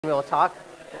we'll talk.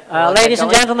 Ladies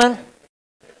and gentlemen,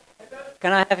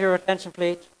 can I have your attention,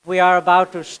 please? We are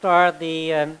about to start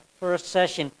the first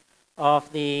session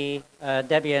of the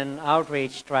Debian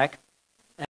outreach track,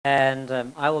 and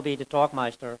I will be the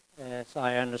talkmeister, as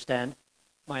I understand.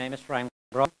 My name is Frank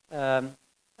Brom,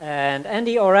 and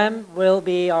Andy Oram will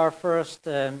be our first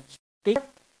speaker.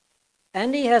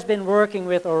 Andy has been working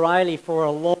with O'Reilly for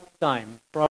a long time,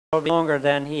 probably longer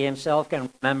than he himself can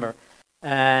remember.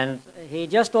 And he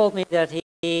just told me that he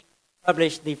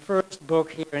published the first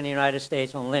book here in the United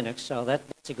States on Linux, so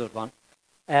that's a good one.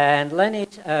 And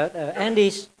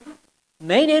Andy's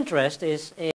main interest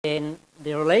is in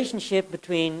the relationship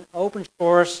between open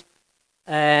source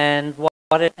and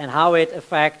how it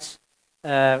affects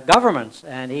governments.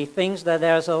 And he thinks that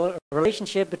there's a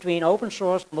relationship between open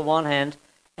source on the one hand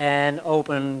and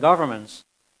open governments.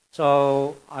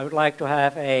 So I would like to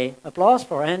have an applause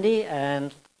for Andy,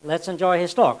 and let's enjoy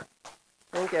his talk.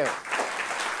 Thank you.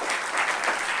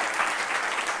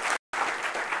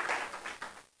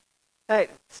 Hey,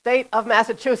 State of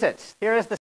Massachusetts. Here is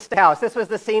the State House. This was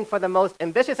the scene for the most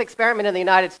ambitious experiment in the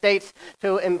United States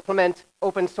to implement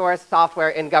open source software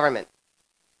in government.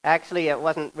 Actually, it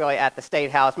wasn't really at the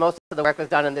State House. Most of the work was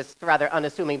done in this rather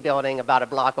unassuming building about a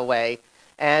block away.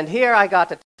 And here I got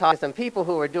to talk to some people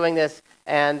who were doing this,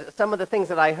 and some of the things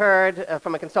that I heard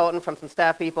from a consultant, from some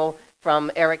staff people, from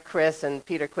Eric, Chris, and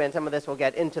Peter Quinn, some of this will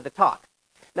get into the talk.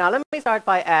 Now, let me start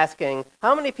by asking,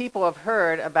 how many people have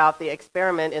heard about the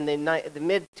experiment in the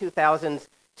mid-2000s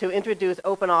to introduce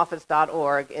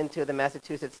OpenOffice.org into the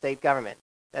Massachusetts state government?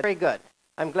 That's very good.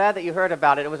 I'm glad that you heard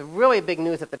about it. It was really big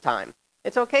news at the time.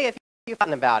 It's okay if you've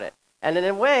forgotten about it. And in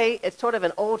a way, it's sort of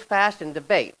an old-fashioned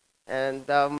debate. And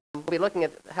we'll be looking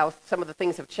at how some of the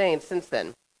things have changed since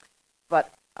then.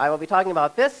 But I will be talking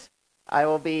about this. I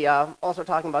will be also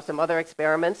talking about some other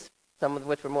experiments, some of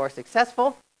which were more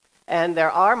successful. And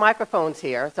there are microphones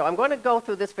here, so I'm going to go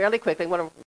through this fairly quickly. I'm going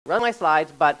to run my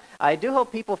slides, but I do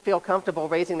hope people feel comfortable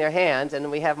raising their hands, and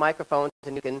we have microphones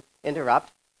and you can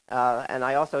interrupt. And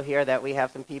I also hear that we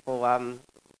have some people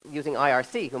using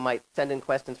IRC who might send in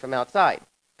questions from outside.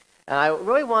 And I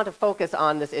really want to focus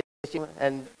on this issue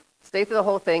and stay through the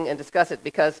whole thing and discuss it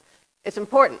because it's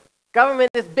important. Government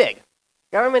is big.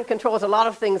 Government controls a lot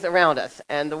of things around us,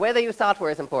 and the way they use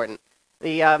software is important.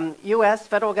 The U.S.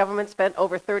 federal government spent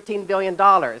over $13 billion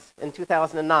in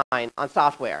 2009 on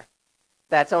software.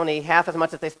 That's only half as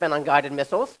much as they spent on guided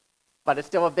missiles, but it's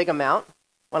still a big amount.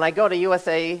 When I go to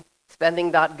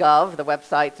usaspending.gov, the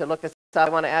website, to look this up, I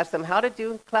want to ask them, how did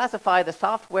you classify the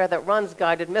software that runs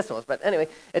guided missiles? But anyway,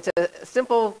 it's a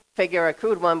simple figure, a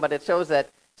crude one, but it shows that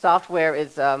software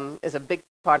is a big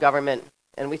part of government,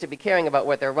 and we should be caring about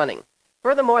what they're running.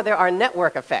 Furthermore, there are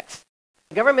network effects.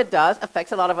 The government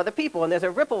affects a lot of other people, and there's a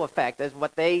ripple effect as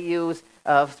what they use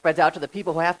spreads out to the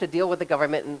people who have to deal with the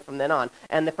government and from then on.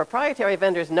 And the proprietary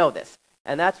vendors know this,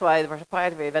 and that's why the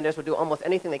proprietary vendors will do almost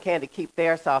anything they can to keep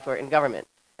their software in government.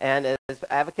 And as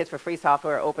advocates for free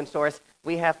software, open source,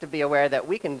 we have to be aware that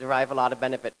we can derive a lot of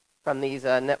benefit from these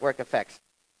network effects.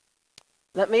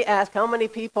 Let me ask, how many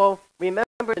people remember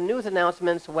the news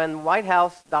announcements when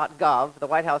whitehouse.gov, the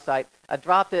White House site,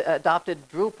 adopted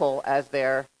Drupal as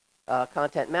their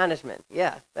content management?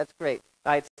 Yeah, that's great.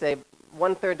 I'd say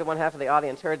 1/3 to 1/2 of the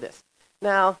audience heard this.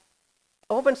 Now,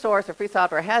 open source or free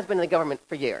software has been in the government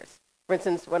for years. For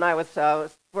instance, when I was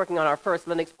working on our first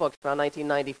Linux books around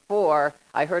 1994,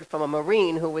 I heard from a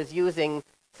Marine who was using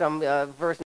some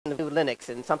version of new Linux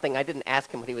and something I didn't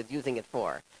ask him what he was using it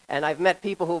for. And I've met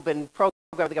people who've been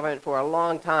programming the government for a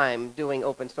long time doing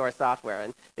open source software,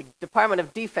 and the Department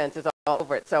of Defense is all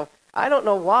over it. So I don't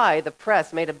know why the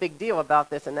press made a big deal about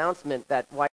this announcement that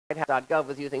whitehouse.gov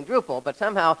was using Drupal, but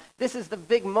somehow this is the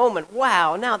big moment.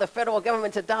 Wow, now the federal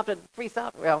government's adopted free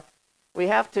software. Well, we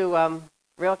have to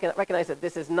recognize that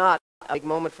this is not a big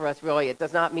moment for us, really. It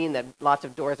does not mean that lots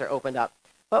of doors are opened up.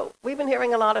 But we've been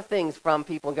hearing a lot of things from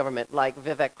people in government, like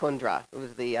Vivek Kundra,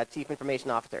 who's the Chief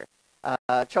Information Officer,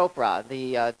 Chopra,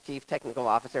 the Chief Technical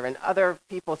Officer, and other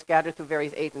people scattered through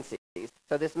various agencies.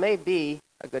 So this may be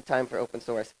a good time for open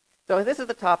source. So this is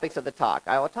the topics of the talk.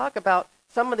 I will talk about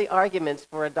some of the arguments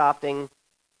for adopting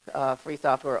free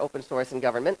software or open source in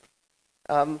government.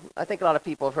 I think a lot of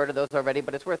people have heard of those already,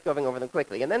 but it's worth going over them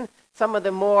quickly. And then some of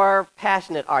the more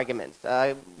passionate arguments.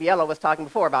 Biela was talking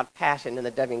before about passion in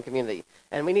the Debian community.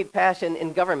 And we need passion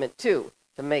in government, too,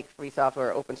 to make free software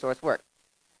or open source work.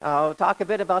 I'll talk a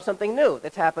bit about something new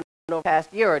that's happened over the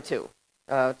past year or two.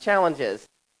 Challenges,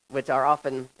 which are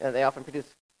often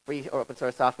produce free or open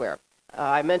source software.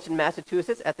 I mentioned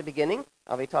Massachusetts at the beginning.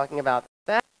 I'll be talking about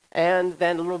that. And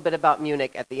then a little bit about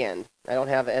Munich at the end. I don't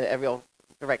have a real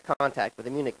direct contact with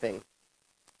the Munich thing.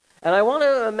 And I want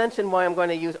to mention why I'm going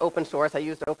to use open source. I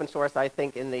used open source, I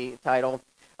think, in the title.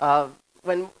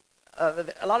 When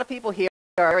a lot of people here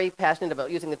are very passionate about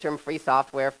using the term free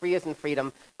software. Free isn't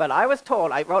freedom. But I was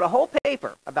told, I wrote a whole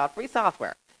paper about free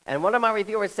software. And one of my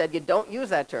reviewers said, you don't use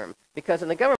that term. Because in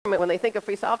the government, when they think of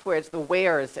free software, it's the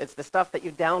wares. It's the stuff that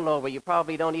you download where you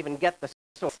probably don't even get the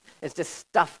source. It's just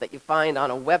stuff that you find on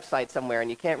a website somewhere and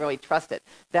you can't really trust it.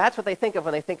 That's what they think of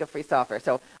when they think of free software.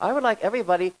 So I would like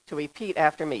everybody to repeat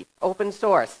after me. Open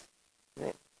source.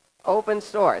 Open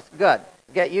source. Good.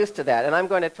 Get used to that. And I'm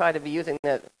going to try to be using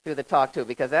that through the talk too,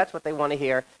 because that's what they want to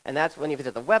hear. And that's when you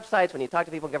visit the websites, when you talk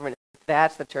to people in government,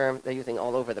 that's the term they're using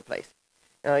all over the place.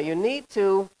 You need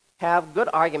to have good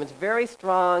arguments, very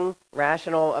strong,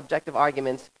 rational, objective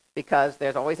arguments, because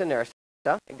there's always inertia.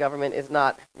 Government is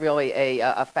not really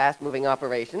a fast-moving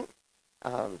operation.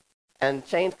 And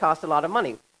change costs a lot of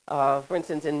money. For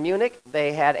instance, in Munich,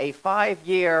 they had a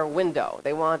 5-year window.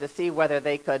 They wanted to see whether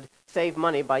they could save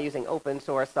money by using open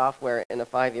source software in a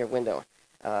 5-year window.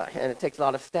 And it takes a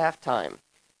lot of staff time.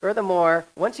 Furthermore,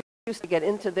 once you get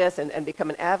into this and become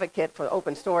an advocate for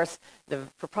open source, the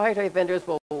proprietary vendors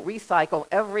will recycle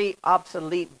every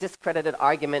obsolete, discredited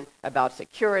argument about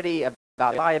security,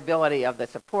 about reliability of the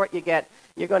support you get.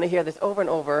 You're going to hear this over and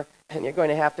over, and you're going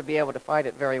to have to be able to fight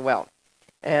it very well.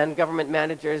 And government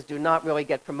managers do not really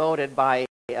get promoted by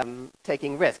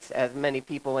taking risks, as many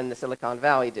people in the Silicon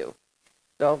Valley do.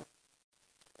 So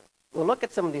we'll look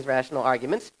at some of these rational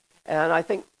arguments, and I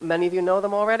think many of you know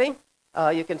them already.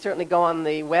 You can certainly go on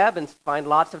the web and find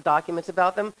lots of documents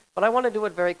about them, but I want to do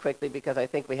it very quickly because I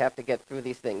think we have to get through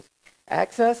these things.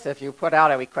 Access, if you put out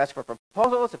a request for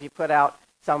proposals, if you put out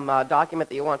some document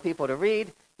that you want people to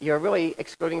read, you're really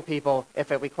excluding people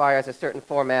if it requires a certain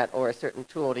format or a certain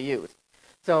tool to use.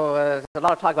 So there's a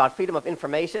lot of talk about freedom of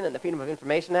information and the Freedom of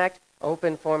Information Act.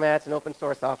 Open formats and open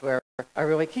source software are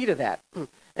really key to that.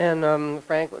 And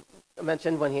Frank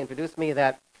mentioned when he introduced me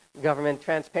that government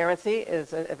transparency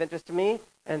is of interest to me.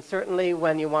 And certainly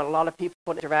when you want a lot of people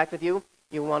to interact with you,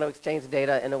 you want to exchange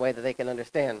data in a way that they can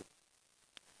understand.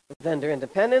 Vendor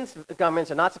independence. Governments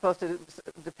are not supposed to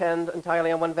depend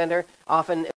entirely on one vendor.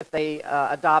 Often if they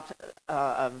adopt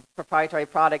a proprietary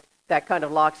product, that kind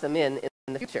of locks them in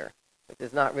the future.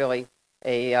 It's not really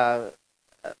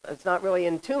it's not really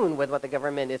in tune with what the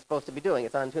government is supposed to be doing.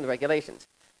 It's not in tune with regulations.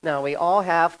 Now, we all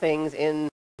have things in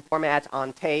formats,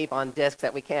 on tape, on disks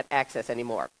that we can't access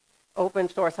anymore. Open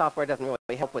source software doesn't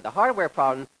really help with the hardware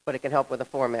problem, but it can help with the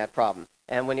format problem.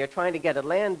 And when you're trying to get a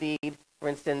land deed, for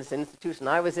instance, an institution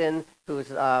I was in, whose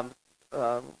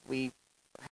we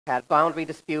had a boundary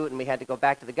dispute, and we had to go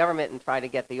back to the government and try to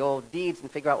get the old deeds and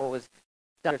figure out what was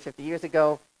done 50 years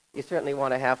ago, you certainly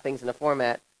want to have things in a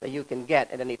format that you can get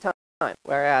at any time.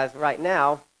 Whereas right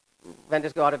now,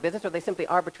 vendors go out of business or they simply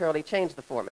arbitrarily change the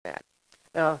format.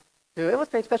 Now, to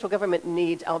illustrate special government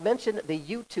needs, I'll mention the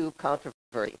YouTube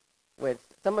controversy, which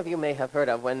some of you may have heard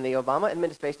of. When the Obama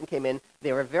administration came in,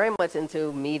 they were very much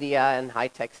into media and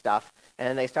high-tech stuff,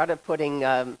 and they started putting,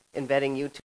 embedding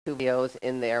YouTube videos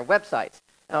in their websites.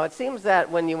 Now, it seems that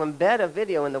when you embed a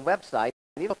video in the website,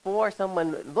 even before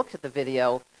someone looks at the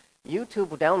video, YouTube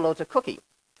downloads a cookie.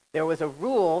 There was a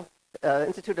rule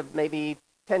instituted maybe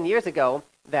 10 years ago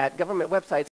that government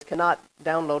websites cannot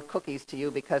download cookies to you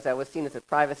because that was seen as a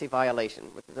privacy violation,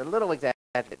 which is a little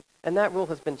exaggerated. And that rule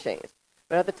has been changed.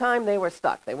 But at the time, they were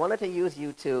stuck. They wanted to use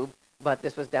YouTube, but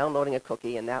this was downloading a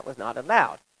cookie, and that was not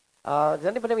allowed. Does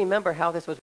anybody remember how this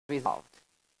was resolved?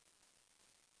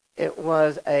 It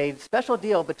was a special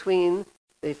deal between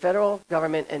the federal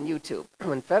government and YouTube.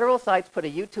 When federal sites put a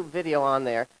YouTube video on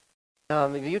there,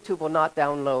 YouTube will not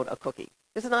download a cookie.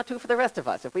 This is not true for the rest of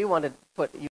us. If we want to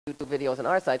put YouTube videos on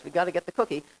our sites, we've got to get the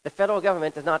cookie. The federal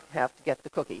government does not have to get the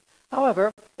cookie.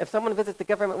 However, if someone visits the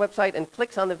government website and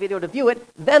clicks on the video to view it,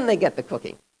 then they get the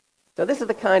cookie. So this is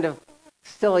the kind of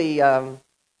silly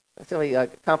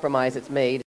compromise that's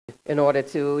made in order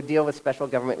to deal with special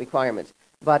government requirements.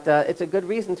 But it's a good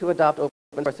reason to adopt open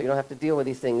source so you don't have to deal with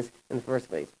these things in the first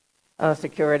place.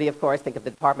 Security, of course, think of the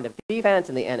Department of Defense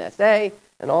and the NSA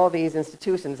and all these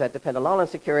institutions that depend a lot on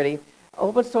security.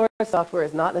 Open source software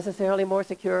is not necessarily more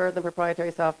secure than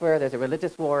proprietary software. There's a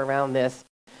religious war around this.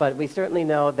 But we certainly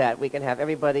know that we can have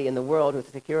everybody in the world who's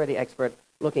a security expert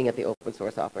looking at the open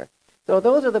source software. So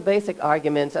those are the basic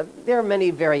arguments. There are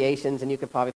many variations, and you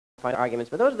could probably find arguments,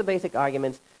 but those are the basic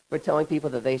arguments for telling people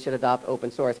that they should adopt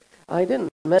open source. I didn't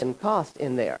mention cost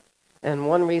in there. And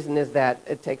one reason is that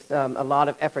it takes a lot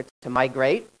of effort to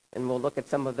migrate, and we'll look at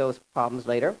some of those problems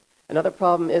later. Another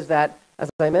problem is that, as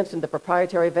I mentioned, the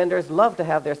proprietary vendors love to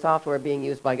have their software being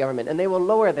used by government, and they will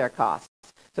lower their costs.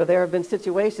 So there have been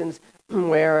situations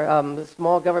where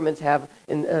small governments have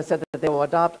said that they will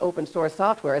adopt open source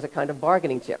software as a kind of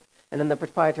bargaining chip. And then the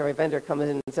proprietary vendor comes in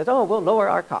and says, oh, we'll lower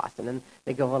our costs. And then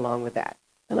they go along with that.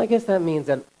 And I guess that means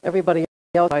that everybody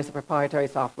else who buys the proprietary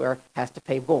software has to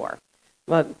pay more.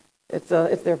 But it's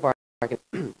their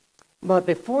bargain. But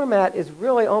the format is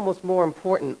really almost more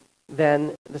important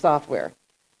than the software.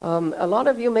 A lot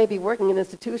of you may be working in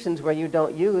institutions where you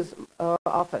don't use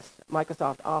Office,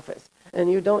 Microsoft Office,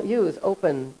 and you don't use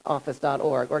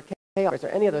OpenOffice.org or KOffice or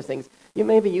any of those things. You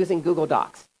may be using Google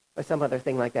Docs or some other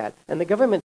thing like that. And the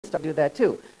government started to do that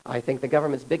too. I think the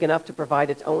government's big enough to provide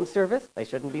its own service. They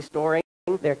shouldn't be storing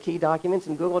their key documents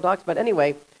in Google Docs. But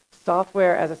anyway,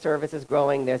 software as a service is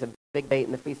growing. There's a big debate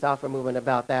in the free software movement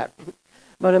about that.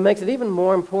 But it makes it even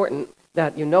more important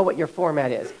that you know what your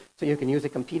format is. So you can use a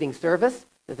competing service,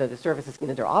 that the services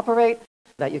can interoperate,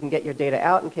 that you can get your data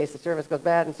out in case the service goes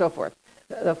bad, and so forth.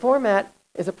 The format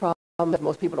is a problem that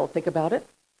most people don't think about it.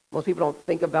 Most people don't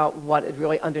think about what is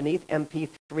really underneath MP3,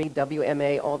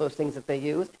 WMA, all those things that they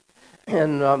use.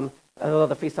 And although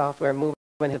the free software movement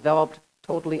has developed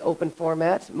totally open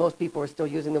formats, most people are still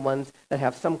using the ones that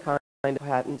have some kind of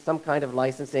patent, some kind of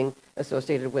licensing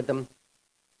associated with them.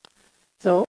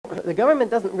 So the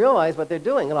government doesn't realize what they're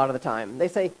doing a lot of the time. They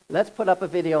say, let's put up a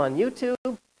video on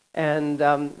YouTube, and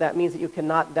that means that you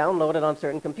cannot download it on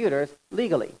certain computers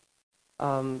legally.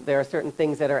 There are certain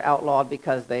things that are outlawed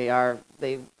because they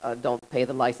don't pay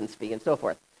the license fee and so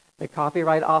forth. The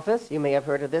Copyright Office, you may have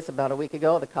heard of this about a week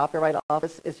ago, the Copyright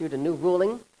Office issued a new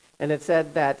ruling, and it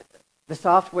said that the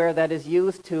software that is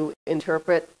used to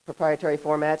interpret proprietary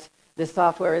formats, this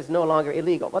software is no longer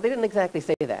illegal. Well, they didn't exactly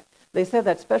say that. They said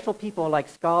that special people like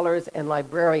scholars and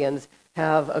librarians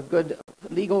have a good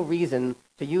legal reason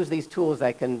to use these tools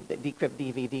that can decrypt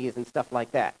DVDs and stuff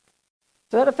like that.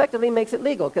 So that effectively makes it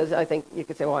legal, because I think you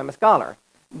could say, well, I'm a scholar.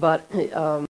 But it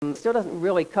still doesn't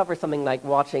really cover something like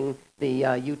watching the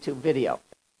YouTube video.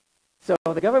 So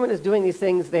the government is doing these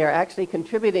things. They are actually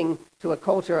contributing to a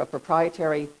culture of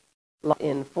proprietary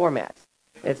in formats.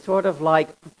 It's sort of like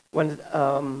when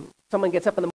someone gets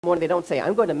up in the morning, they don't say,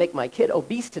 I'm going to make my kid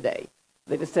obese today.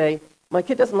 They just say, my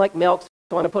kid doesn't like milk, so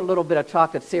I'm going to put a little bit of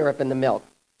chocolate syrup in the milk.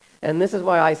 And this is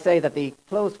why I say that the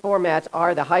closed formats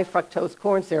are the high fructose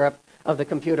corn syrup of the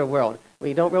computer world.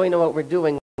 We don't really know what we're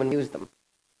doing when we use them.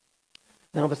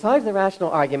 Now, besides the rational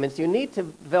arguments, you need to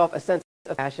develop a sense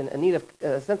of passion,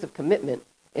 a sense of commitment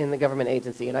in the government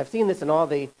agency. And I've seen this in all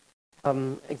the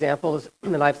examples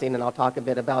that I've seen, and I'll talk a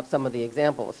bit about some of the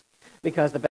examples.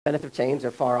 Because the benefits of change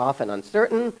are far off and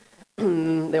uncertain,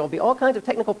 there will be all kinds of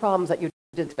technical problems that you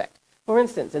didn't expect. For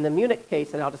instance, in the Munich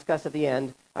case that I'll discuss at the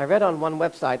end, I read on one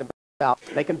website about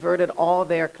they converted all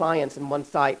their clients in one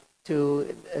site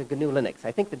to GNU Linux.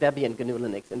 I think the Debian GNU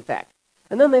Linux, in fact.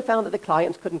 And then they found that the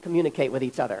clients couldn't communicate with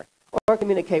each other or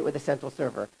communicate with the central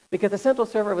server because the central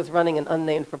server was running an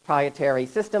unnamed proprietary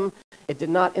system. It did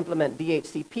not implement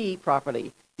DHCP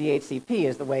properly. DHCP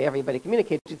is the way everybody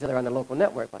communicates with each other on the local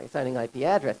network by assigning IP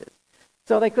addresses.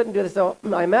 So they couldn't do this. So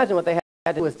I imagine what they had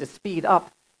to do was to speed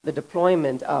up the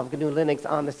deployment of GNU Linux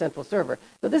on the central server.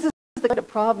 So this is the kind of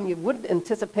problem you wouldn't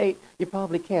anticipate, you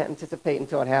probably can't anticipate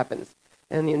until it happens.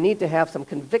 And you need to have some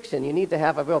conviction. You need to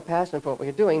have a real passion for what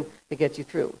you're doing to get you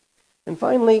through. And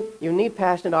finally, you need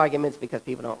passionate arguments because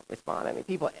people don't respond. I mean,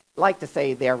 people like to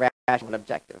say they're rational and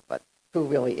objective, but who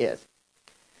really is?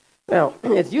 Now,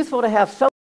 it's useful to have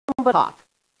somebody top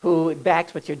who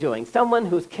backs what you're doing, someone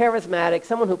who's charismatic,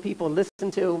 someone who people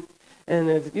listen to, and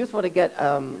it's useful to get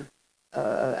an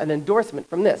endorsement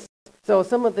from this. So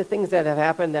some of the things that have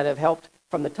happened that have helped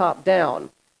from the top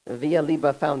down, Via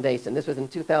Libre Foundation. This was in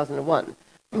 2001.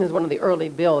 It was one of the early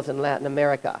bills in Latin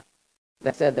America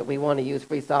that said that we want to use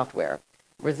free software.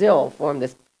 Brazil formed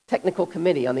this technical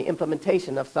committee on the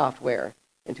implementation of software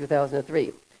in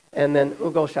 2003. And then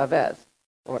Hugo Chavez,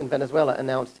 or in Venezuela,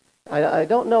 announced, I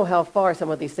don't know how far some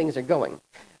of these things are going.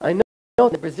 I know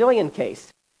in the Brazilian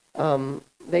case,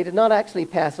 they did not actually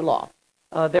pass a law.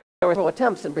 There were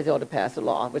attempts in Brazil to pass a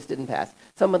law, which didn't pass.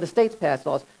 Some of the states passed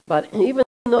laws, but even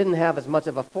though they didn't have as much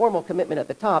of a formal commitment at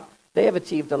the top, they have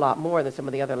achieved a lot more than some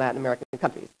of the other Latin American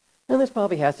countries. And this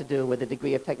probably has to do with the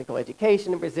degree of technical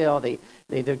education in Brazil, the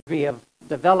degree of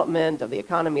development of the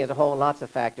economy as a whole, lots of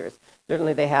factors.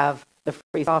 Certainly they have the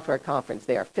Free Software Conference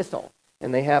there, FISL,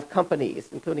 and they have companies,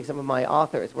 including some of my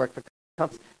authors, work for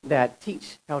companies that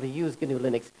teach how to use GNU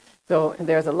Linux. So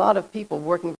there's a lot of people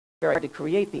working very hard to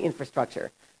create the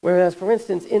infrastructure. Whereas, for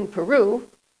instance, in Peru,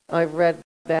 I've read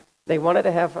that they wanted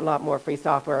to have a lot more free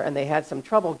software, and they had some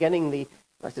trouble getting the,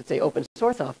 I should say, open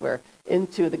source software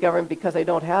into the government because they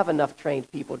don't have enough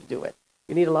trained people to do it.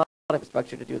 You need a lot of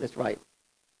infrastructure to do this right.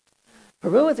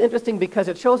 Peru is interesting because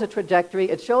it shows a trajectory.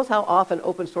 It shows how often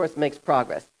open source makes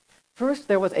progress. First,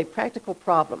 there was a practical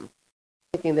problem.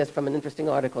 I'm taking this from an interesting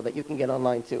article that you can get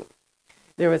online too.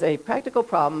 There was a practical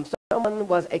problem. Someone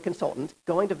was a consultant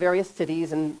going to various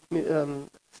cities and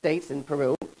states in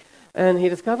Peru, and he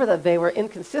discovered that they were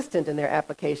inconsistent in their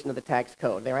application of the tax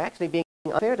code. They were actually being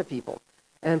unfair to people.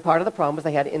 And part of the problem was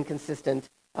they had inconsistent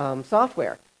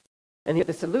software. And here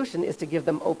the solution is to give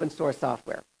them open source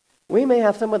software. We may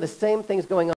have some of the same things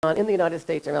going on in the United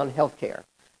States around healthcare,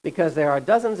 because there are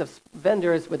dozens of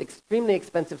vendors with extremely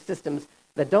expensive systems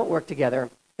that don't work together.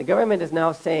 The government is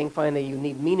now saying, finally, you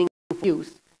need meaningful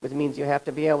use, which means you have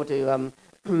to be able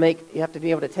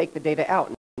to take the data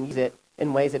out and use it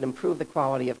in ways that improve the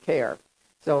quality of care.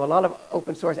 So a lot of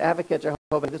open source advocates are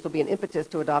hoping this will be an impetus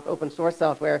to adopt open source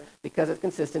software because it's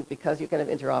consistent, because you can have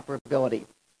interoperability,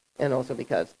 and also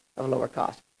because of lower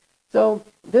cost. So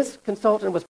this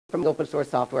consultant was from open source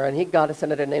software, and he got a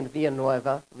senator named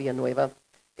Villanueva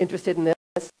interested in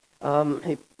this.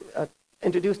 He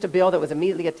introduced a bill that was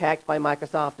immediately attacked by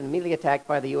Microsoft and immediately attacked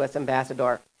by the U.S.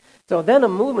 ambassador. So then a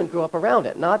movement grew up around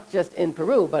it, not just in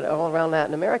Peru, but all around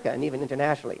Latin America and even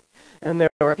internationally. And there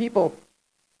were people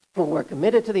who were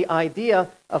committed to the idea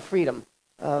of freedom.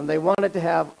 They wanted to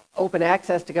have open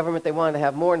access to government. They wanted to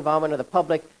have more involvement of the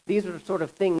public. These were the sort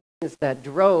of things that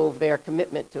drove their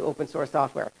commitment to open source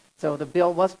software. So the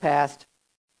bill was passed,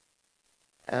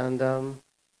 and I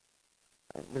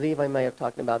believe I may have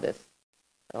talked about this.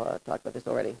 Talked about this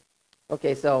already.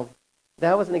 Okay, so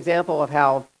that was an example of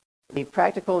how the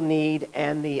practical need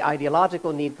and the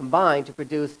ideological need combined to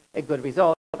produce a good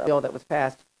result, a bill that was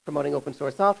passed promoting open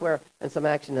source software and some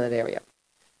action in that area.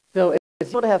 So it's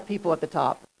useful to have people at the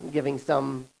top giving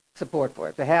some support for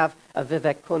it, to have a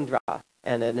Vivek Kundra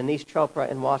and an Anish Chopra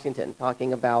in Washington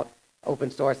talking about open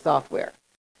source software.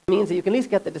 It means that you can at least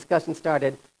get the discussion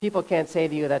started. People can't say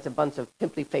to you that's a bunch of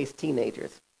pimply-faced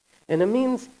teenagers. And it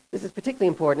means, this is particularly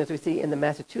important as we see in the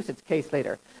Massachusetts case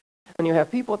later. When you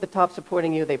have people at the top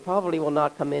supporting you, they probably will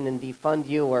not come in and defund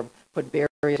you or put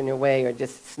barriers in your way or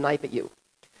just snipe at you.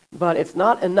 But it's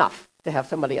not enough to have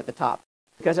somebody at the top.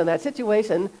 Because in that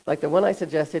situation, like the one I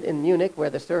suggested in Munich, where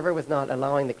the server was not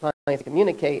allowing the clients to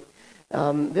communicate,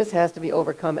 this has to be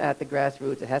overcome at the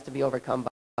grassroots. It has to be overcome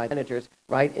by managers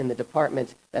right in the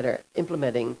departments that are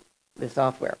implementing the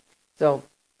software. So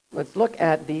let's look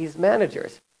at these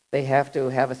managers. They have to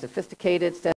have a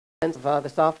sophisticated sense of the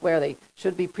software. They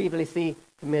should be previously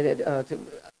committed to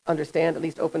understand at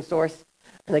least open source.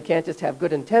 And they can't just have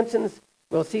good intentions.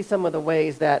 We'll see some of the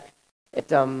ways that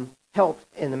it helped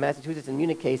in the Massachusetts and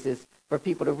Munich cases for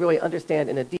people to really understand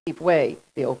in a deep way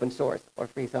the open source or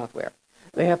free software.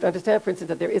 They have to understand, for instance,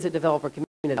 that there is a developer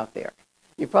community out there.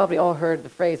 You've probably all heard the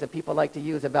phrase that people like to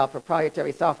use about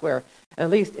proprietary software. At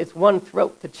least it's one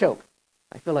throat to choke.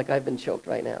 I feel like I've been choked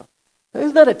right now.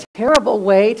 Isn't that a terrible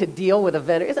way to deal with a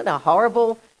vendor? Isn't that a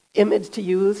horrible image to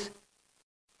use?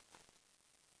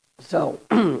 So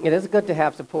it is good to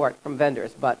have support from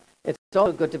vendors, but it's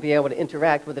also good to be able to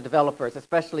interact with the developers,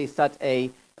 especially such a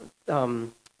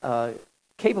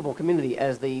capable community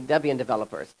as the Debian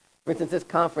developers. For instance, this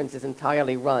conference is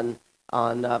entirely run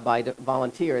on by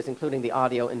volunteers, including the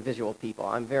audio and visual people.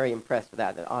 I'm very impressed with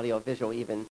that. The audio visual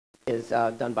even is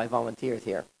done by volunteers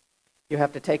here. You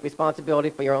have to take responsibility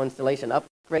for your own installation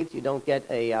upgrades. You don't get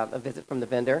a visit from the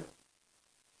vendor.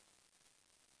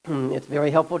 It's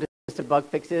very helpful to bug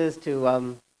fixes,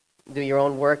 to do your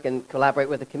own work and collaborate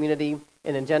with the community,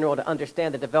 and in general to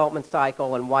understand the development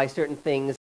cycle and why certain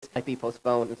things might be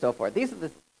postponed and so forth. These are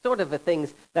the sort of the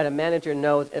things that a manager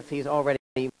knows if he's already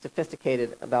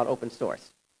sophisticated about open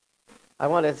source. I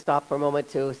want to stop for a moment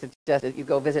to suggest that you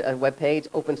go visit a webpage,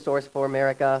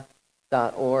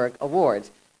 opensourceforamerica.org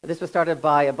awards. This was started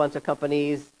by a bunch of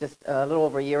companies just a little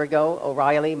over a year ago.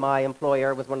 O'Reilly, my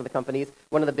employer, was one of the companies.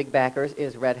 One of the big backers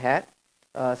is Red Hat.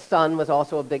 Sun was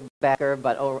also a big backer,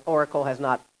 but Oracle has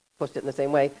not pushed it in the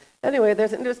same way. Anyway,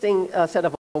 there's an interesting set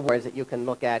of awards that you can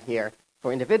look at here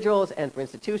for individuals and for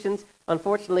institutions.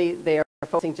 Unfortunately, they are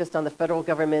focusing just on the federal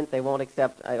government. They won't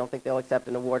accept, I don't think they'll accept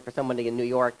an award for somebody in New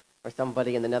York or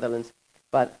somebody in the Netherlands.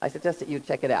 But I suggest that you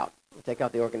check it out. Check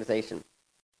out the organization.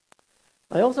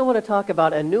 I also want to talk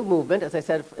about a new movement. As I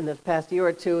said, in the past year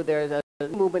or two, there's a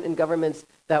movement in governments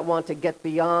that want to get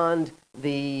beyond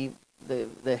the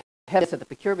heaviness of the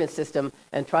procurement system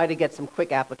and try to get some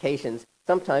quick applications,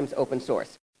 sometimes open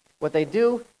source. What they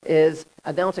do is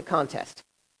announce a contest,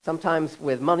 sometimes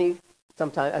with money,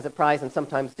 sometimes as a prize, and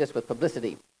sometimes just with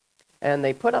publicity. And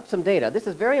they put up some data. This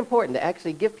is very important to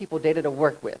actually give people data to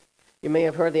work with. You may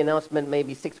have heard the announcement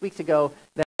maybe 6 weeks ago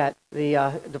that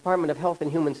the Department of Health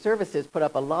and Human Services put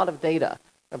up a lot of data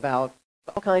about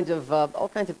all kinds of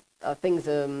things,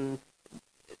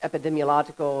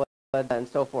 epidemiological and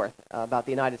so forth about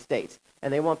the United States.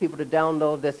 And they want people to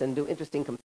download this and do interesting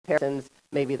comparisons,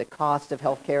 maybe the cost of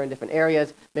healthcare in different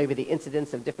areas, maybe the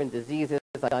incidence of different diseases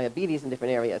like diabetes in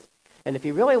different areas. And if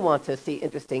you really want to see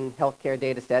interesting healthcare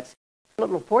data sets, a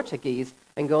little Portuguese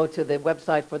and go to the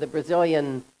website for the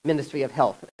Brazilian Ministry of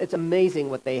Health. It's amazing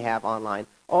what they have online.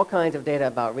 All kinds of data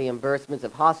about reimbursements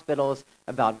of hospitals,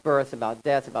 about births, about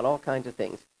deaths, about all kinds of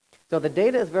things. So the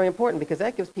data is very important because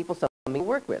that gives people something to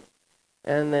work with.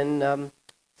 And then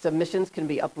submissions can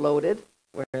be uploaded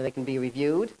where they can be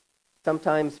reviewed.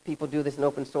 Sometimes people do this in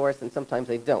open source and sometimes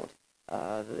they don't.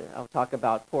 I'll talk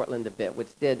about Portland a bit,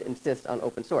 which did insist on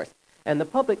open source. And the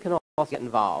public can also get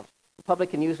involved. The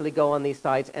public can usually go on these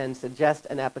sites and suggest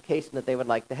an application that they would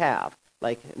like to have,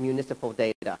 like municipal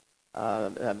data,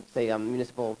 say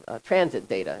municipal transit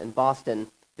data. In Boston,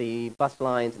 the bus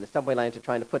lines and the subway lines are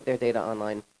trying to put their data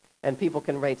online, and people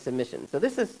can rate submissions. So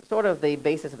this is sort of the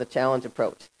basis of the challenge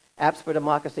approach. Apps for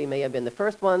Democracy may have been the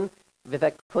first one.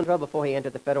 Vivek Kundra, before he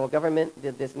entered the federal government,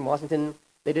 did this in Washington.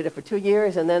 They did it for 2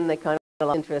 years, and then they kind of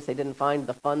lost interest. They didn't find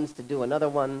the funds to do another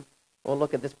one. We'll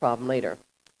look at this problem later.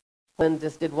 Poland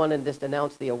just did one and just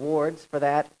announced the awards for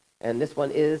that, and this one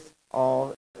is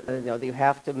all, you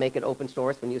have to make it open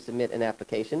source when you submit an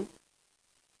application.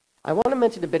 I want to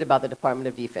mention a bit about the Department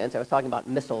of Defense. I was talking about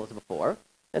missiles before,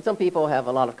 and some people have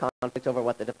a lot of conflict over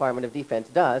what the Department of Defense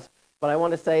does, but I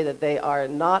want to say that they are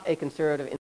not a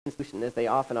conservative institution as they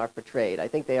often are portrayed. I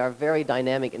think they are a very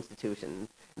dynamic institution.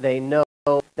 They know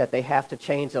that they have to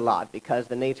change a lot because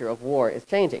the nature of war is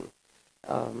changing.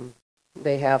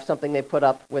 They have something they put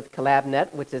up with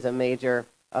CollabNet, which is a major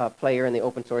player in the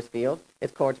open source field.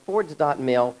 It's called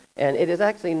forge.mil, and it is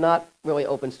actually not really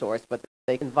open source, but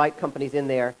they invite companies in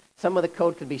there. Some of the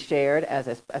code could be shared as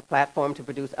a platform to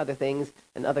produce other things,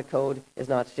 and other code is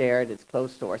not shared. It's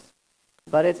closed source.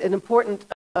 But it's an important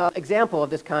example of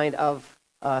this kind of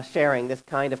sharing, this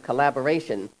kind of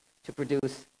collaboration to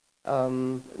produce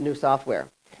new software.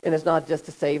 And it's not just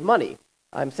to save money.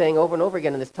 I'm saying over and over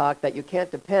again in this talk that you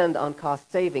can't depend on cost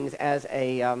savings as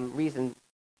a reason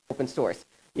for open source.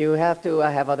 You have to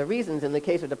have other reasons. In the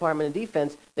case of Department of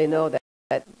Defense, they know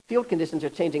that field conditions are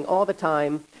changing all the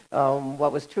time.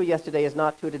 What was true yesterday is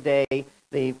not true today.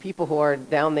 The people who are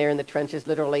down there in the trenches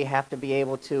literally have to be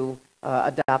able to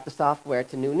adapt the software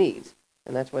to new needs.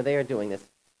 And that's where they are doing this.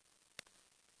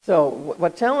 So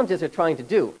what challenges are trying to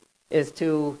do is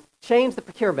to change the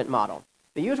procurement model.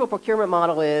 The usual procurement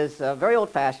model is very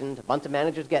old-fashioned. A bunch of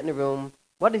managers get in a room.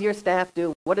 What does your staff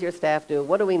do? What does your staff do?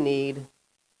 What do we need?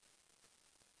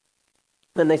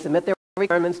 Then they submit their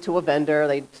requirements to a vendor.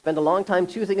 They spend a long time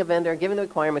choosing a vendor, giving the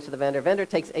requirements to the vendor. Vendor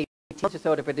takes 8 months or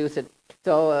so to produce it.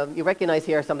 So you recognize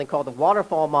here something called the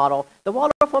waterfall model. The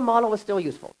waterfall model is still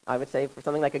useful. I would say for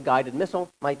something like a guided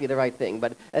missile might be the right thing.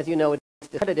 But as you know, it's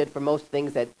credited for most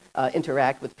things that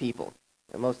interact with people,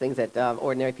 and most things that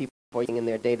ordinary people are using in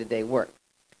their day-to-day work.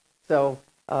 So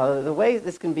the way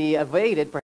this can be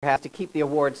evaded, perhaps, to keep the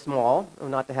awards small, or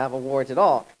not to have awards at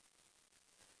all.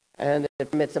 And it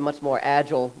permits a much more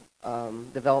agile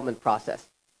development process.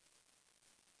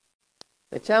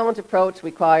 The challenge approach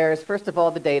requires, first of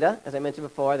all, the data. As I mentioned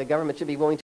before, the government should be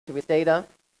willing to release data.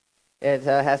 It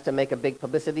has to make a big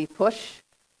publicity push.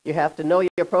 You have to know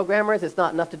your programmers. It's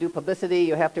not enough to do publicity.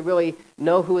 You have to really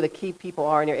know who the key people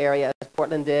are in your area, as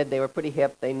Portland did. They were pretty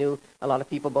hip. They knew a lot of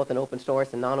people both in open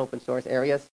source and non-open source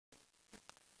areas.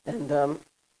 And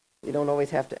you don't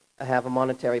always have to have a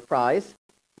monetary prize,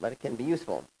 but it can be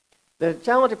useful. The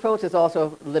challenge approach is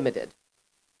also limited.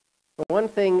 For one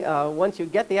thing, once you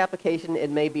get the application, it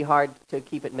may be hard to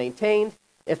keep it maintained.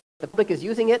 If the public is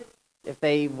using it, if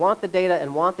they want the data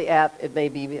and want the app, it may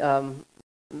be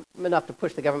enough to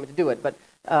push the government to do it. But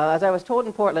as I was told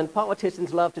in Portland,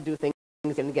 politicians love to do things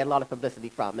and get a lot of publicity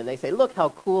from. And they say, look how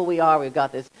cool we are. We've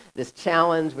got this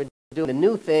challenge. We're doing a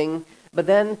new thing. But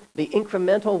then the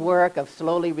incremental work of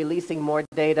slowly releasing more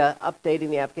data, updating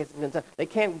the application, and stuff, they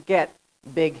can't get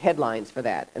big headlines for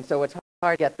that. And so it's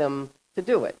hard to get them to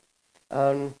do it.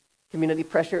 Community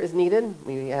pressure is needed.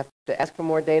 We have to ask for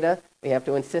more data. We have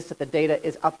to insist that the data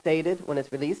is updated when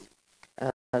it's released.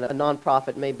 And a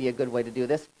nonprofit may be a good way to do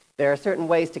this. There are certain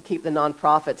ways to keep the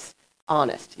nonprofits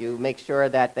honest. You make sure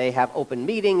that they have open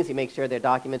meetings. You make sure their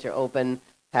documents are open,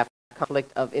 have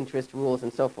conflict of interest rules,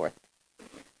 and so forth.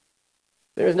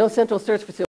 There is no central search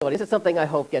facility. This is something I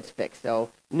hope gets fixed. So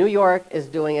New York is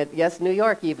doing it. Yes, New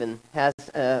York even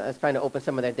is trying to open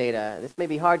some of their data. This may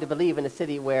be hard to believe in a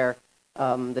city where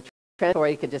the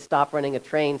transit could just stop running a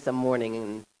train some morning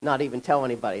and not even tell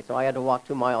anybody. So I had to walk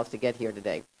 2 miles to get here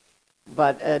today.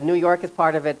 But New York is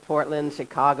part of it, Portland,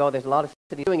 Chicago, there's a lot of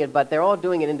cities doing it, but they're all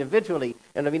doing it individually.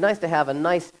 And it'd be nice to have a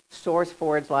nice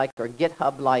SourceForge-like or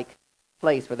GitHub-like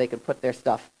place where they could put their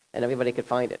stuff and everybody could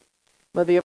find it. But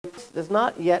the approach does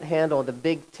not yet handle the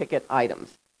big ticket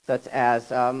items, such as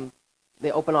the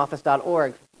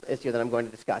OpenOffice.org issue that I'm going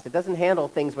to discuss. It doesn't handle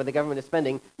things where the government is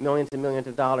spending millions and millions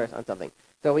of dollars on something.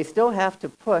 So we still have to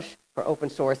push for open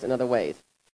source in other ways.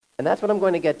 And that's what I'm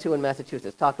going to get to in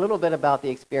Massachusetts. Talk a little bit about the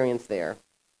experience there.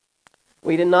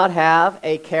 We did not have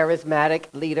a charismatic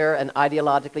leader, an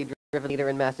ideologically driven leader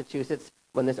in Massachusetts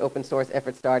when this open source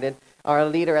effort started. Our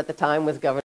leader at the time was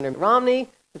Governor Romney.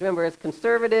 Remember, is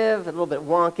conservative, a little bit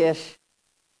wonkish,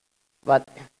 but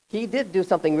he did do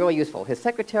something really useful. His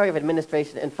Secretary of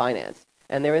Administration and Finance,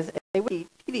 and there is a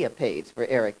Wikipedia page for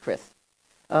Eric Chris.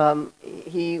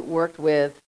 He worked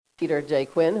with Peter J.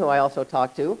 Quinn, who I also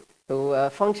talked to, who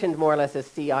functioned more or less as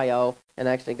CIO and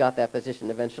actually got that position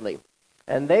eventually.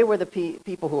 And they were the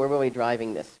people who were really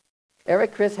driving this.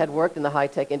 Eric Chris had worked in the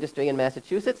high-tech industry in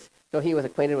Massachusetts, so he was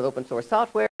acquainted with open source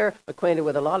software, acquainted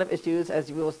with a lot of issues, as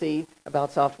you will see,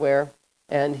 about software,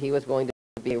 and he was going to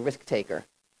be a risk taker.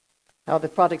 How the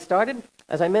project started?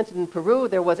 As I mentioned in Peru,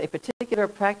 there was a particular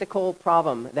practical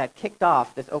problem that kicked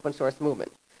off this open source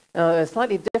movement. A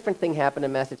slightly different thing happened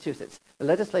in Massachusetts. The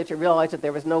legislature realized that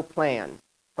there was no plan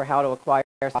for how to acquire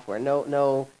software,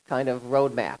 no kind of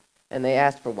roadmap, and they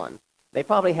asked for one. They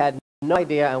probably had no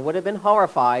idea and would have been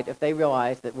horrified if they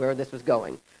realized that where this was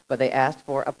going, but they asked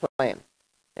for a plan,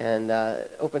 and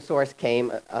open source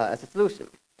came as a solution.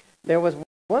 There was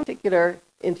one particular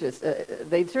interest.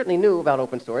 They certainly knew about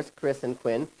open source, Chris and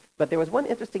Quinn, but there was one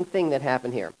interesting thing that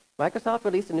happened here. Microsoft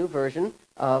released a new version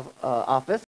of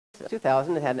Office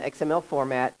 2000. It had an XML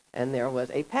format, and there was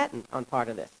a patent on part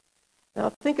of this. Now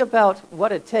think about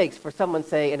what it takes for someone,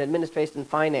 say, in administration and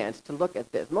finance to look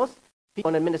at this. Most people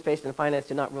in administration and finance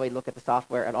do not really look at the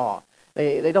software at all.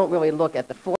 They don't really look at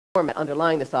the format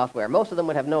underlying the software. Most of them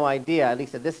would have no idea, at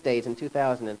least at this stage in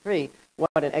 2003,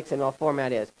 what an XML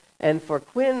format is. And for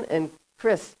Quinn and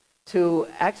Chris to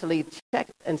actually check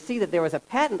and see that there was a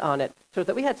patent on it, so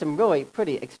that we had some really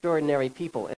pretty extraordinary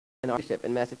people in our leadership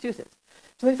in Massachusetts.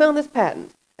 So they found this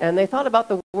patent, and they thought about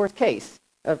the worst case.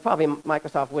 Probably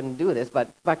Microsoft wouldn't do this, but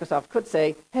Microsoft could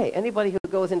say, hey, anybody who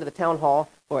goes into the town hall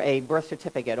for a birth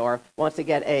certificate or wants to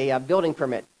get a building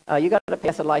permit, you got to pay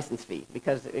us a license fee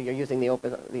because you're using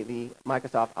the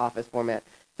Microsoft Office format.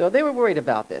 So they were worried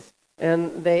about this,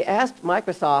 and they asked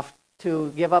Microsoft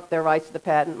to give up their rights to the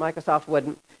patent. Microsoft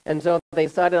wouldn't, and so they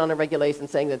decided on a regulation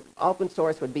saying that open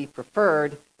source would be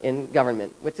preferred in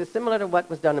government, which is similar to what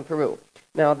was done in Peru.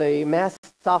 Now, the Mass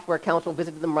Software Council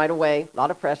visited them right away, a lot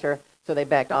of pressure. So they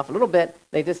backed off a little bit.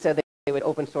 They just said they would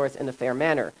open source in a fair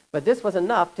manner. But this was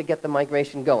enough to get the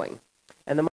migration going.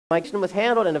 And the migration was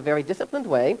handled in a very disciplined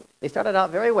way. They started out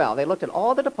very well. They looked at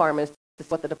all the departments to see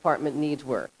what the department needs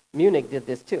were. Munich did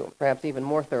this too, perhaps even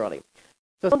more thoroughly.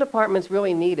 So some departments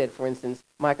really needed, for instance,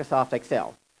 Microsoft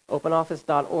Excel.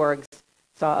 OpenOffice.org's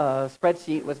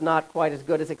spreadsheet was not quite as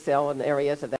good as Excel in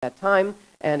areas at that time.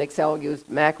 And Excel used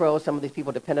macros. Some of these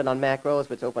people depended on macros,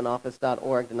 which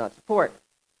OpenOffice.org did not support.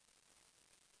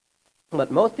 But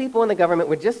most people in the government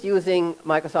were just using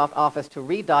Microsoft Office to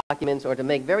read documents or to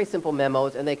make very simple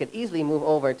memos, and they could easily move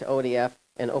over to ODF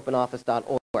and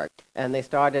OpenOffice.org. And they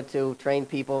started to train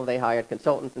people. They hired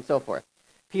consultants and so forth.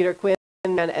 Peter Quinn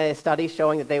ran a study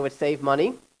showing that they would save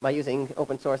money by using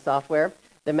open source software.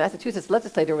 The Massachusetts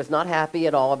legislature was not happy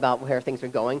at all about where things were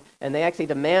going, and they actually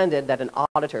demanded that an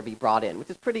auditor be brought in, which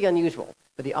is pretty unusual.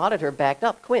 But the auditor backed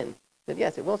up Quinn, said,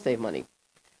 yes, it will save money.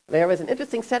 There was an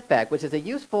interesting setback, which is a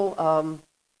useful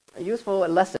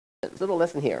lesson, a little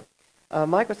lesson here.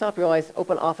 Microsoft realized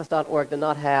OpenOffice.org did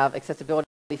not have accessibility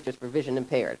features for vision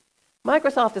impaired.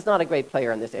 Microsoft is not a great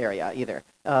player in this area either.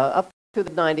 Up to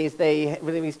the 90s, they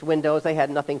released Windows. They had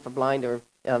nothing for blind or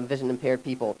vision impaired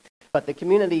people. But the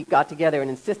community got together and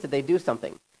insisted they do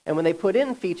something. And when they put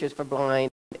in features for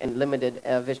blind and limited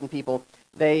vision people,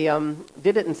 they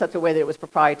did it in such a way that it was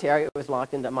proprietary. It was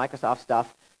locked into Microsoft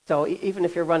stuff. So even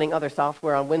if you're running other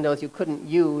software on Windows, you couldn't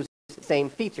use the same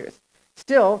features.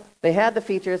 Still, they had the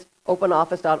features.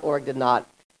 OpenOffice.org did not.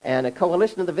 And a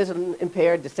coalition of the vision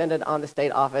impaired descended on the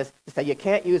state office to say you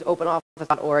can't use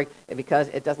OpenOffice.org because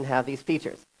it doesn't have these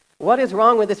features. What is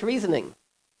wrong with this reasoning?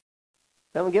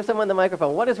 Someone give someone the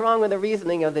microphone. What is wrong with the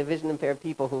reasoning of the vision impaired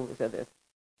people who said this?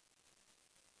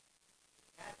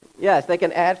 Yes, they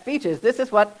can add features. This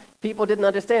is what people didn't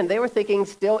understand. They were thinking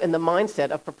still in the mindset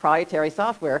of proprietary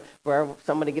software where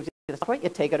somebody gives you the software, you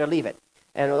take it or leave it.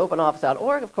 And with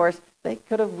OpenOffice.org, of course, they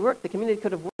could have worked, the community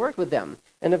could have worked with them.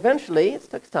 And eventually, it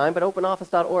took time, but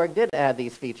OpenOffice.org did add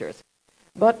these features.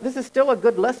 But this is still a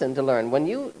good lesson to learn. When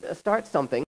you start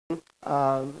something,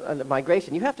 a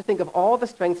migration, you have to think of all the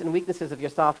strengths and weaknesses of your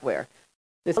software.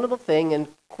 This little thing, and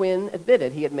Quinn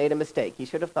admitted he had made a mistake. He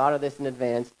should have thought of this in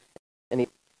advance.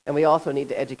 And we also need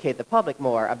to educate the public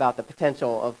more about the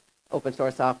potential of open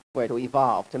source software to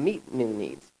evolve, to meet new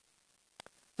needs.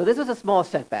 So this was a small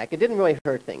setback. It didn't really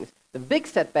hurt things. The big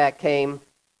setback came,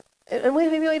 and we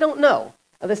really don't know.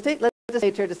 The state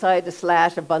legislature decided to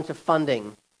slash a bunch of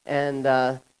funding, and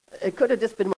it could have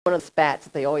just been one of the spats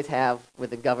that they always have with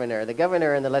the governor. The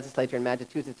governor and the legislature in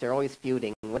Massachusetts are always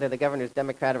feuding. Whether the governor is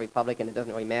Democrat or Republican, it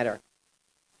doesn't really matter.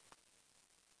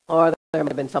 Or there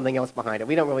might have been something else behind it.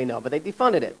 We don't really know, but they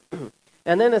defunded it.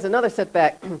 And then there's another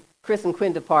setback. Chris and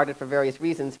Quinn departed for various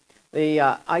reasons.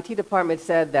 The IT department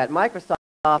said that Microsoft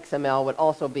XML would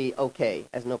also be okay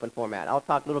as an open format. I'll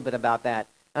talk a little bit about that.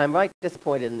 I'm right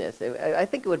disappointed in this. I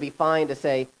think it would be fine to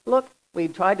say, look, we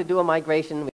tried to do a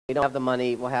migration. We don't have the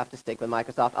money. We'll have to stick with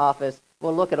Microsoft Office.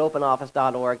 We'll look at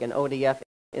openoffice.org and ODF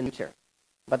in the future.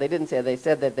 But they didn't say. They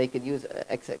said that they could use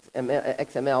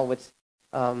XML, which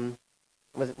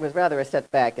was rather a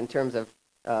setback in terms of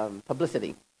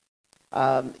publicity.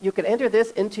 You can enter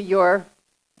this into your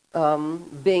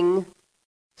Bing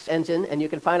engine, and you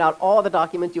can find out all the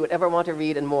documents you would ever want to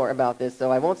read and more about this,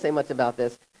 so I won't say much about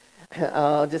this.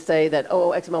 I'll just say that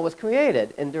OXML was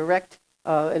created in direct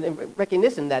in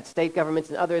recognition that state governments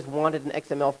and others wanted an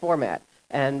XML format,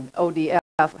 and ODF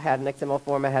had an XML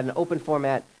format, had an open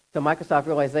format, so Microsoft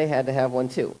realized they had to have one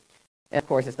too. And of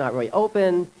course, it's not really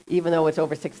open, even though it's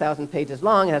over 6,000 pages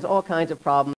long. It has all kinds of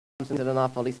problems that are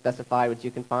not fully specified, which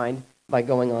you can find by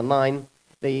going online.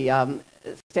 The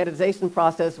standardization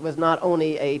process was not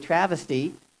only a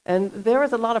travesty, and there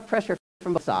was a lot of pressure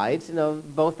from both sides. You know,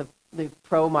 both the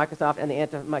pro-Microsoft and the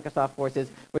anti-Microsoft forces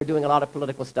were doing a lot of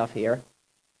political stuff here.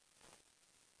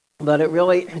 But it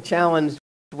really challenged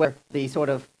where the sort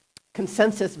of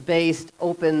consensus-based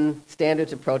open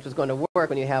standards approach was going to work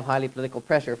when you have highly political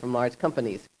pressure from large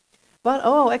companies. But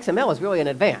XML is really an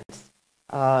advance.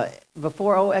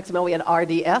 Before XML, we had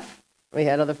RDF. We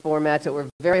had other formats that were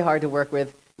very hard to work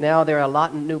with. Now there are a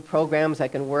lot of new programs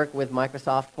that can work with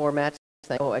Microsoft formats,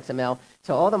 like XML.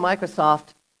 So all the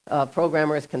Microsoft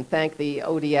programmers can thank the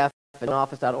ODF and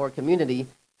Office.org community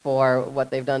for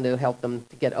what they've done to help them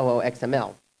to get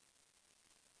XML.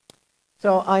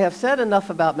 So I have said enough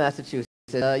about Massachusetts.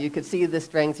 You could see the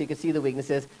strengths, you could see the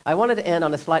weaknesses. I wanted to end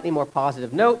on a slightly more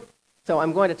positive note. So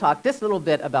I'm going to talk just a little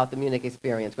bit about the Munich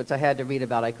experience, which I had to read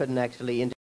about. I couldn't actually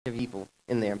interview people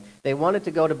in there. They wanted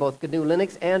to go to both GNU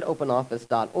Linux and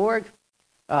OpenOffice.org.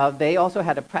 They also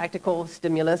had a practical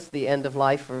stimulus, the end of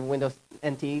life for Windows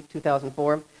NT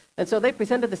 2004. And so they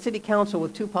presented the City Council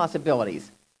with two possibilities.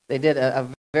 They did a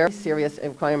very serious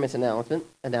requirements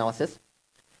analysis.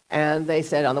 And they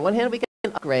said, on the one hand, we can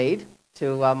upgrade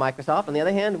to Microsoft. On the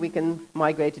other hand, we can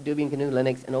migrate to Debian GNU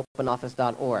Linux and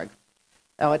OpenOffice.org.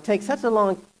 Now, it takes such a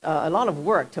lot of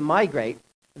work to migrate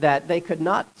that they could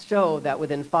not show that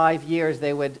within 5 years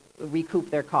they would recoup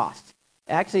their costs.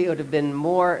 Actually, it would have been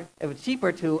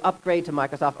cheaper to upgrade to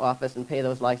Microsoft Office and pay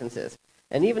those licenses.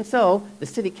 And even so, the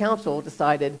City Council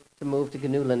decided to move to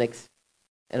GNU Linux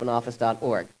and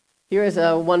OpenOffice.org. Here is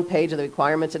one page of the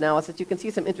requirements analysis. You can see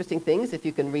some interesting things if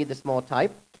you can read the small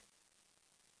type.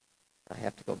 I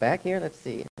have to go back here. Let's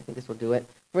see. I think this will do it.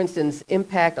 For instance,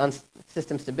 impact on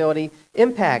system stability,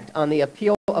 impact on the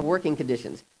appeal of working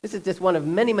conditions. This is just one of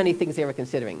many, many things they were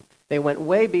considering. They went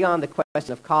way beyond the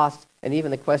question of cost and even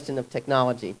the question of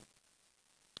technology.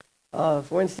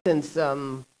 For instance,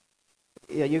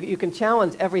 you can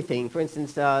challenge everything. For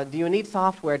instance, do you need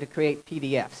software to create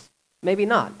PDFs? Maybe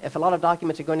not. If a lot of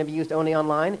documents are going to be used only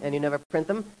online and you never print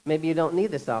them, maybe you don't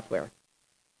need this software.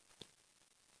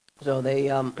 So they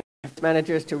asked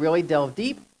managers to really delve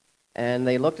deep, and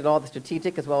they looked at all the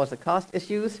strategic as well as the cost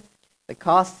issues. The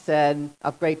cost said,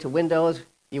 upgrade to Windows.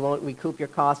 You won't recoup your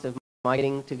cost of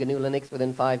migrating to GNU Linux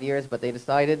within 5 years, but they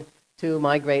decided to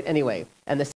migrate anyway.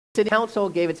 And the City Council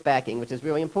gave its backing, which is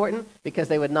really important because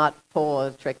they would not pull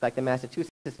a trick like the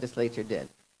Massachusetts legislature did.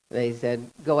 They said,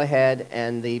 go ahead,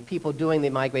 and the people doing the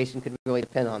migration could really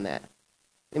depend on that.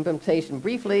 Implementation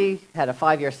briefly had a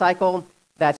 5-year cycle.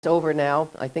 That's over now.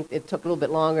 I think it took a little bit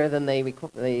longer than they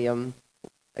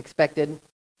expected.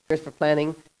 Here's for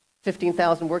planning.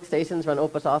 15,000 workstations run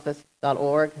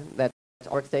OpenOffice.org. That's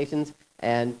workstations.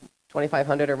 And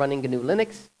 2,500 are running GNU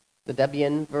Linux, the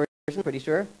Debian version, pretty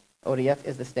sure. ODF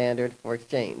is the standard for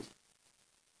Exchange.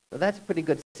 So that's a pretty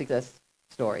good success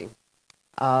story.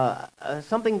 I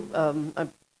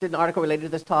did an article related to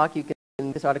this talk. You can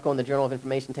this article in the Journal of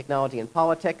Information Technology and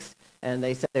Politics, and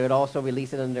they said they would also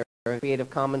release it under Creative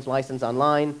Commons license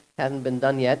online. Hasn't been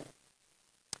done yet.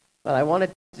 But I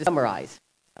wanted to summarize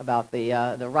about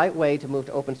the right way to move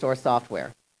to open source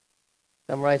software.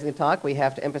 Summarizing the talk, we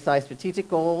have to emphasize strategic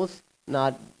goals,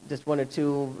 not just one or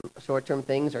two short-term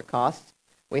things or costs.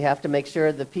 We have to make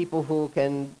sure the people who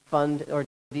can fund or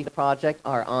do the project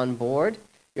are on board.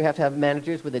 You have to have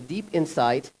managers with a deep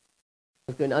insight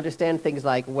who can understand things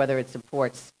like whether it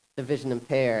supports the vision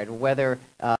impaired, whether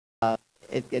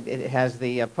it has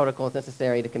the protocols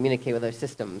necessary to communicate with other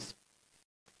systems.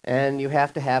 And you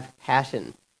have to have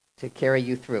passion to carry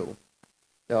you through.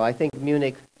 So I think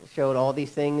Munich showed all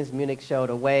these things. Munich showed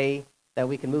a way that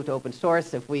we can move to open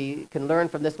source. If we can learn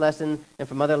from this lesson and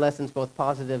from other lessons, both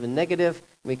positive and negative,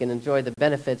 we can enjoy the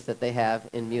benefits that they have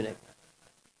in Munich.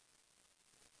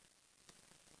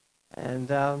 And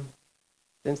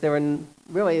since there were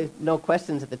really no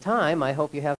questions at the time, I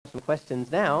hope you have some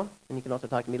questions now, and you can also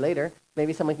talk to me later.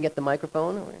 Maybe someone can get the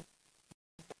microphone. Or...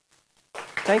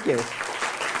 Thank you.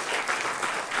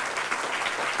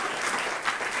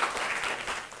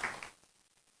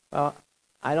 Well,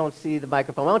 I don't see the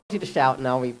microphone. I want you to shout, and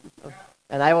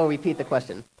I will repeat the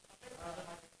question.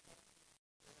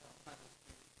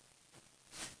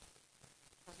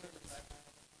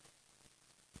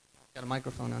 Got a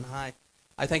microphone on. Hi.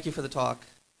 I thank you for the talk.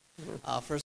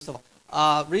 First of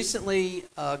all, recently,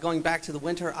 going back to the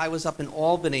winter, I was up in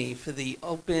Albany for the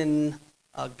Open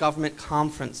Government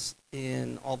Conference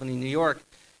in Albany, New York.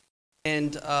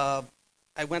 And I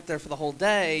went there for the whole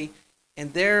day,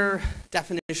 and their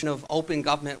definition of open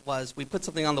government was, we put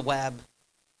something on the web,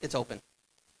 it's open.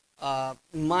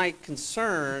 My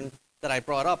concern that I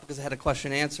brought up, because I had a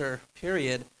question and answer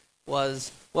period,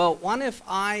 was, well, what if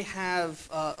I have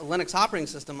a Linux operating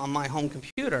system on my home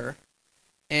computer,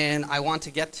 and I want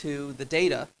to get to the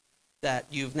data that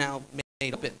you've now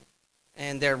made open?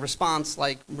 And their response,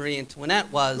 like Marie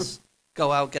Antoinette, was,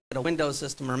 go out, get a Windows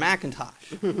system or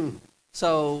Macintosh.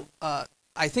 So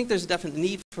I think there's a definite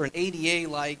need for an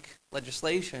ADA-like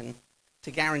legislation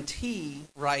to guarantee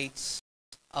rights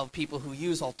of people who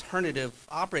use alternative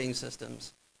operating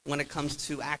systems when it comes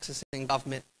to accessing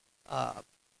government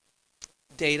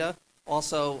data.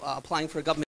 Also, applying for a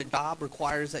government job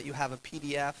requires that you have a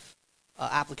PDF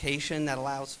application that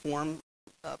allows form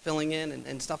filling in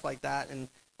and stuff like that. And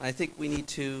I think we need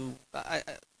to, I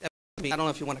don't know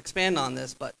if you want to expand on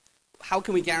this, but how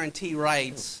can we guarantee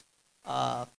rights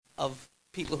of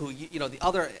people who, the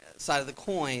other side of the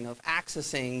coin of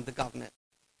accessing the government,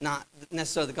 not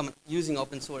necessarily the government using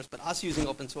open source, but us using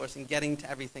open source and getting to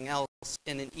everything else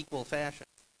in an equal fashion?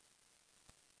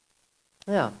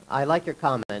 Yeah, I like your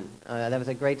comment. That was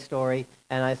a great story,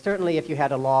 and certainly, if you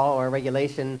had a law or a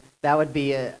regulation, that would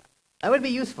be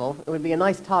useful. It would be a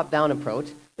nice top-down approach.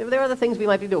 There are other things we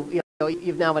might do.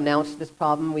 You've now announced this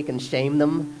problem. We can shame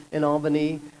them in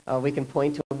Albany. We can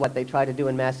point to what they try to do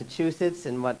in Massachusetts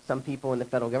and what some people in the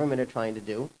federal government are trying to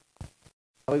do.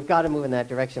 We've got to move in that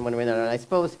direction when we're in there. And I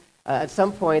suppose at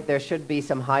some point there should be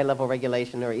some high-level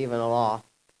regulation or even a law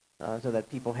so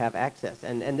that people have access.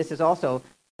 And this is also,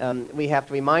 we have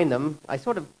to remind them, I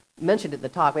sort of mentioned it in the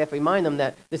talk, we have to remind them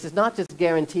that this is not just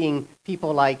guaranteeing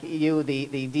people like you, the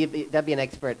Debian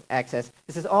expert, access.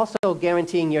 This is also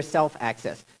guaranteeing yourself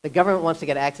access. The government wants to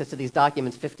get access to these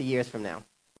documents 50 years from now.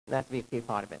 That has to be a key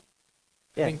part of it.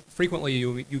 Yes. I think frequently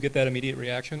you get that immediate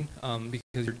reaction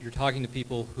because you're talking to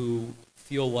people who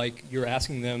feel like you're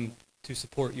asking them to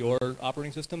support your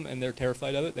operating system, and they're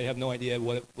terrified of it. They have no idea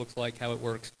what it looks like, how it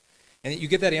works. And you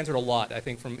get that answered a lot, I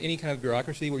think, from any kind of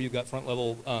bureaucracy where you've got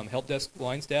front-level help desk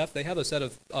line staff. They have a set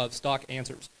of stock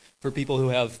answers for people who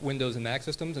have Windows and Mac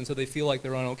systems, and so they feel like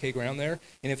they're on okay ground there.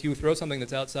 And if you throw something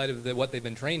that's outside of what they've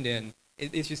been trained in,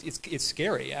 it's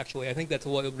scary, actually. I think that's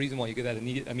the reason why you get that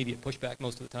immediate pushback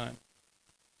most of the time.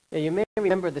 Yeah, you may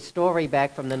remember the story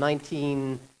back from the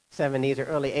 1970s or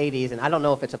early 80s, and I don't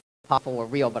know if it's possible or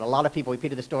real, but a lot of people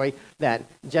repeated the story that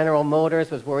General Motors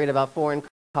was worried about foreign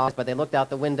cars, but they looked out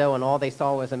the window and all they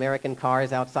saw was American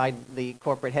cars outside the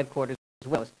corporate headquarters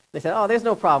windows. They said, oh, there's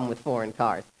no problem with foreign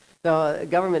cars. So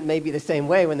government may be the same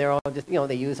way when they're all just,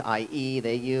 they use IE,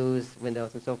 they use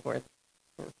Windows and so forth.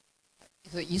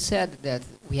 So you said that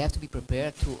we have to be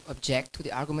prepared to object to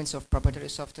the arguments of proprietary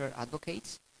software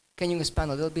advocates. Can you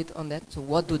expand a little bit on that? So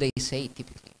what do they say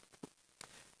typically?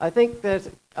 I think there's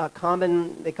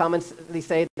they commonly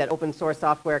say that open source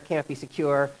software can't be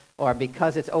secure, or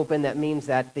because it's open, that means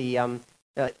that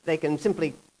they can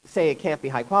simply say it can't be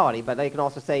high quality, but they can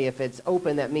also say if it's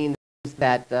open, that means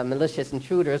that malicious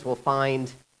intruders will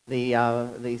find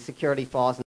the security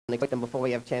flaws and exploit them before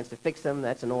we have a chance to fix them.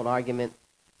 That's an old argument.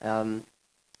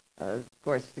 of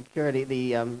course, security,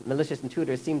 the malicious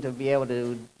intruders seem to be able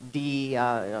to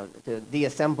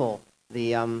deassemble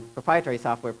the proprietary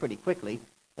software pretty quickly.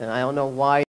 And I don't know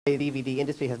why the DVD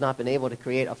industry has not been able to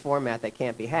create a format that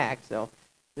can't be hacked. So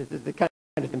this is the kind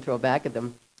of control back at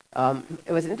them.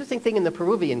 It was an interesting thing in the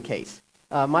Peruvian case.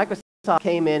 Microsoft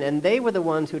came in, and they were the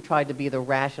ones who tried to be the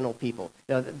rational people.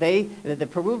 The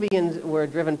Peruvians were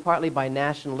driven partly by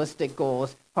nationalistic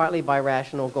goals, partly by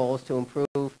rational goals to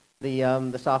improve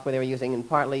the software they were using, and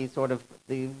partly sort of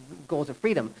the goals of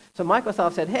freedom. So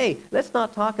Microsoft said, hey, let's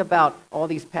not talk about all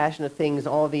these passionate things,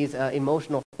 all these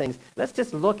emotional things. Let's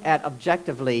just look at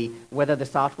objectively whether the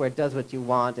software does what you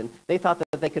want. And they thought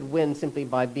that they could win simply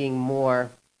by being more,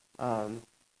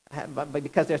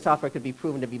 because their software could be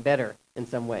proven to be better in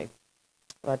some way.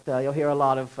 But you'll hear a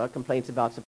lot of complaints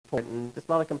about support, and there's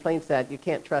a lot of complaints that you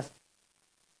can't trust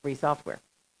free software.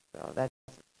 So that's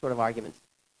sort of arguments.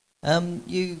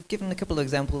 You've given a couple of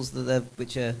examples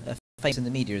which are famous in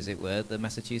the media, as it were, the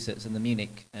Massachusetts and the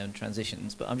Munich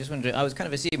transitions. But I'm just wondering, I was kind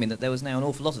of assuming that there was now an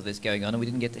awful lot of this going on, and we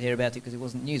didn't get to hear about it because it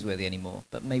wasn't newsworthy anymore.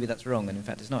 But maybe that's wrong, and in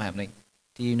fact it's not happening.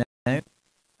 Do you know?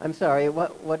 I'm sorry,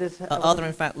 what is... Are there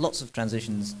in fact lots of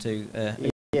transitions to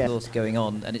source going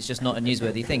on, and it's just not a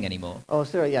newsworthy thing anymore? Oh,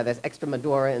 sure, yeah, there's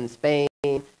Extremadura in Spain,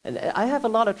 and I have a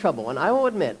lot of trouble, and I will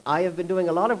admit, I have been doing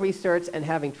a lot of research and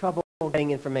having trouble getting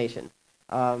information.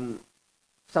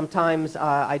 Sometimes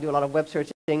I do a lot of web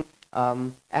searching.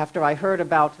 After I heard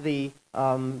about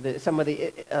some of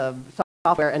the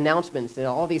software announcements,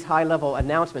 all these high-level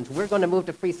announcements, we're going to move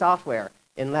to free software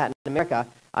in Latin America,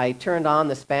 I turned on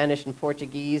the Spanish and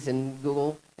Portuguese in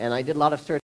Google, and I did a lot of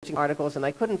searching articles, and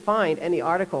I couldn't find any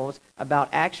articles about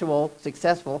actual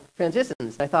successful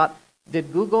transitions. I thought,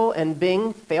 did Google and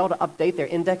Bing fail to update their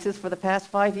indexes for the past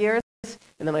 5 years?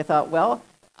 And then I thought, well,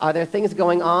 are there things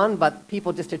going on, but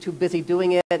people just are too busy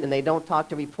doing it, and they don't talk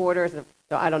to reporters?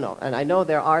 So I don't know. And I know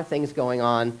there are things going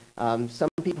on. Some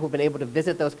people who've been able to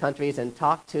visit those countries and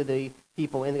talk to the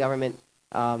people in the government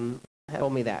have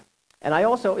told me that. And I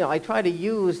also, I try to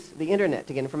use the internet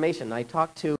to get information. I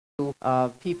talk to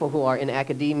people who are in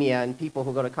academia and people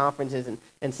who go to conferences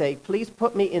and say, please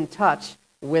put me in touch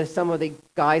with some of the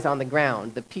guys on the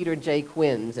ground, the Peter J.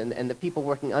 Quinns and the people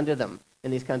working under them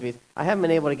in these countries. I haven't been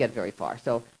able to get very far.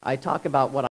 So I talk about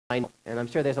what I know, and I'm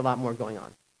sure there's a lot more going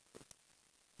on.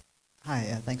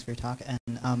 Hi, thanks for your talk.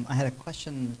 And I had a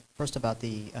question first about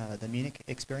the Munich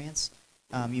experience.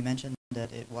 You mentioned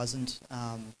that it wasn't,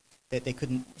 that they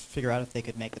couldn't figure out if they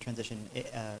could make the transition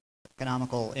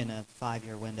economical in a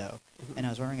 5-year window. Mm-hmm. And I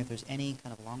was wondering if there's any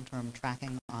kind of long-term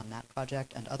tracking on that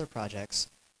project and other projects.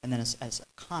 And then as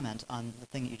a comment on the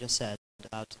thing that you just said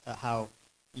about how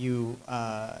you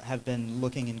have been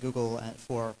looking in Google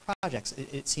for projects,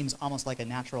 it seems almost like a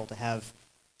natural to have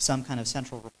some kind of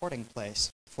central reporting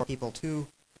place for people to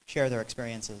share their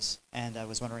experiences. And I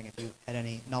was wondering if you had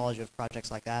any knowledge of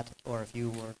projects like that, or if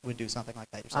you would do something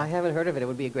like that yourself. I haven't heard of it. It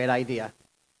would be a great idea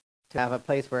to have a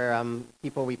place where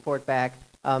people report back.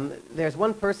 There's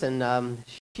one person,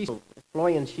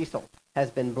 Florian Schiessel, has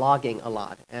been blogging a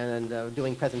lot and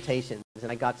doing presentations,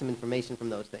 and I got some information from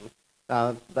those things.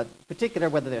 But particular,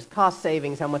 whether there's cost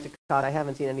savings, how much it costs, I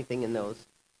haven't seen anything in those.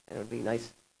 And it would be nice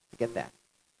to get that.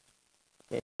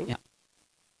 Okay. Yeah.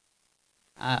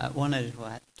 I wanted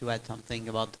to add something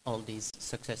about all these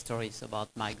success stories about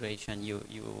migration. You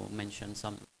mentioned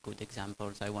some good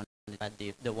examples. I wanted to add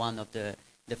the one of the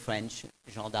French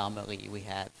gendarmerie we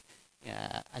have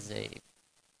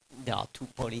there are 2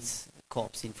 police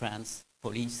corps in France,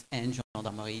 police and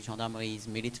gendarmerie. Gendarmerie is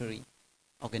military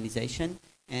organization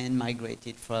and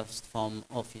migrated first from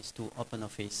office to open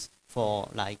office for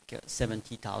like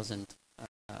 70,000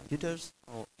 computers,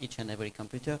 or each and every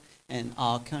computer, and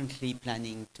are currently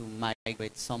planning to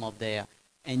migrate some of their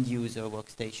end-user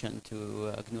workstation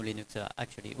to GNU Linux,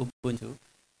 actually Ubuntu.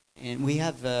 And we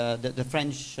have the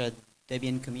French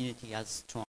Debian community has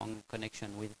strong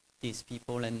connection with these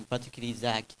people, and particularly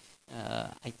Zach,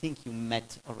 I think you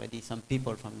met already some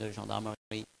people from the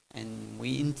gendarmerie, and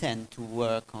we intend to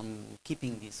work on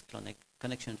keeping these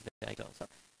connections very close. So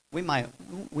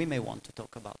we may want to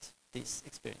talk about this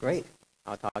experience. Great.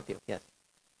 I'll talk to you, yes.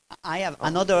 I have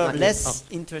another less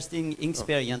interesting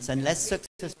experience and less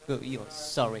successful.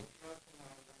 Sorry.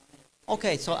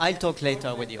 Okay, so I'll talk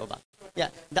later with you about it. Yeah,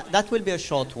 that will be a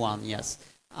short one, yes.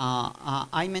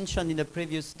 I mentioned in the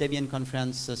previous Debian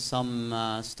conference some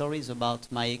stories about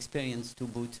my experience to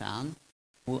Bhutan,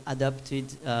 who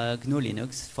adopted GNU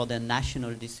Linux for their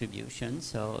national distribution,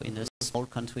 so in a small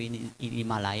country in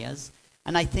Himalayas.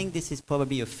 And I think this is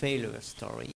probably a failure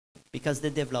story, because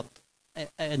they developed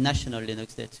a national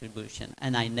Linux distribution,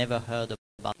 and I never heard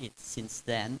about it since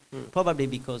then, probably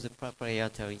because the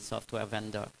proprietary software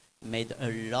vendor made a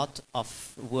lot of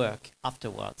work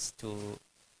afterwards to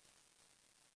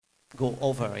go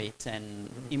over it and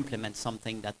implement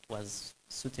something that was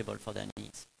suitable for their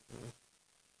needs.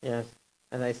 Yes.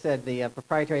 As I said, the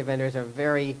proprietary vendors are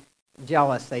very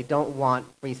jealous. They don't want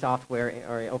free software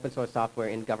or open source software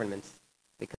in governments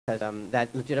because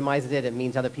that legitimizes it. It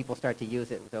means other people start to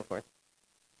use it and so forth.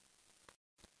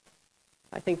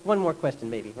 I think one more question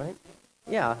maybe, right?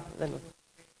 Yeah. Then.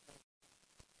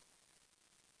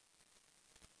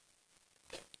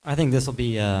 I think this will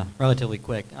be relatively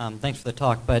quick. Thanks for the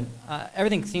talk, but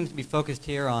everything seems to be focused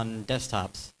here on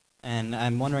desktops. And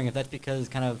I'm wondering if that's because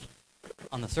kind of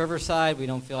on the server side, we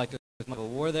don't feel like there's much of a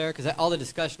war there, because all the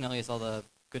discussion, at least all the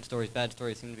good stories, bad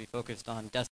stories, seem to be focused on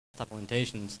desktop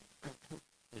implementations.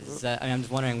 I'm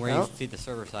just wondering where you see the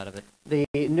server side of it. The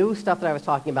new stuff that I was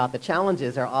talking about, the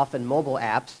challenges are often mobile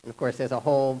apps. And of course, there's a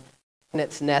whole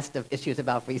nest of issues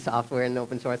about free software and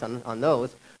open source on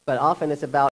those. But often it's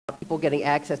about people getting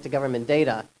access to government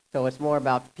data. So it's more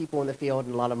about people in the field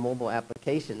and a lot of mobile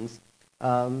applications.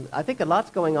 I think a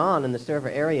lot's going on in the server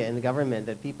area in the government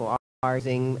that people are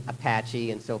using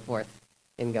Apache and so forth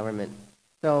in government.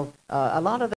 So I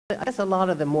guess a lot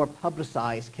of the more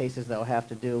publicized cases, though, have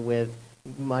to do with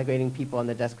migrating people on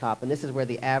the desktop. And this is where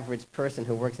the average person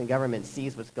who works in government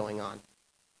sees what's going on.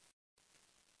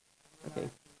 Okay.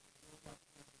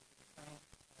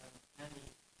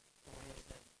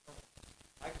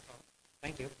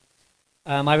 Thank you.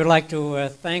 I would like to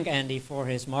thank Andy for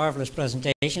his marvelous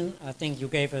presentation. I think you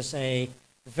gave us a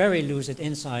very lucid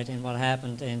insight in what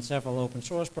happened in several open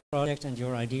source projects and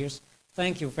your ideas.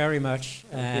 Thank you very much,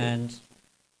 and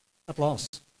applause.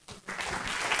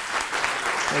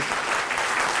 Thank you.